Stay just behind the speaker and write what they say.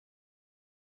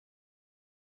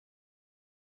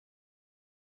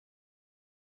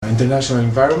International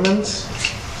environment,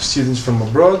 students from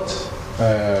abroad,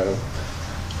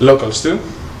 locals too,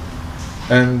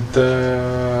 and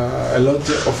a lot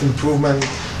of improvement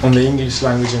on the English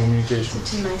language and communication.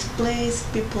 It's a nice place,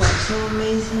 people are so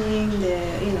amazing,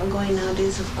 going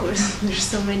nowadays, of course, there's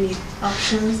so many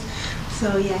options,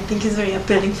 so yeah, I think it's very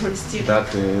appealing for the students.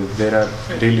 That there are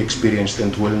really experienced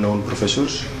and well-known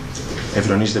professors.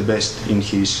 Everyone is the best in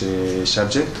his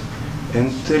subject, and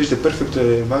there is the perfect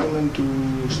environment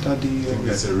to study. I think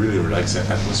it's a really relaxing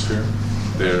atmosphere.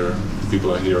 The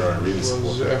people here are really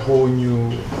supportive. It was a whole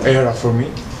new era for me.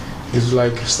 It was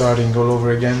like starting all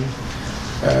over again.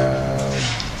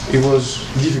 It was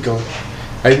difficult.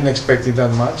 I didn't expect it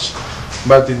that much,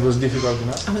 but it was difficult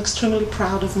enough. I'm extremely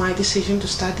proud of my decision to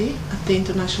study at the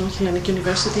International Hellenic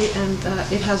University, and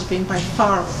it has been by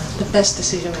far the best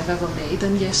decision I've ever made,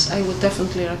 and yes, I would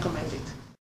definitely recommend it.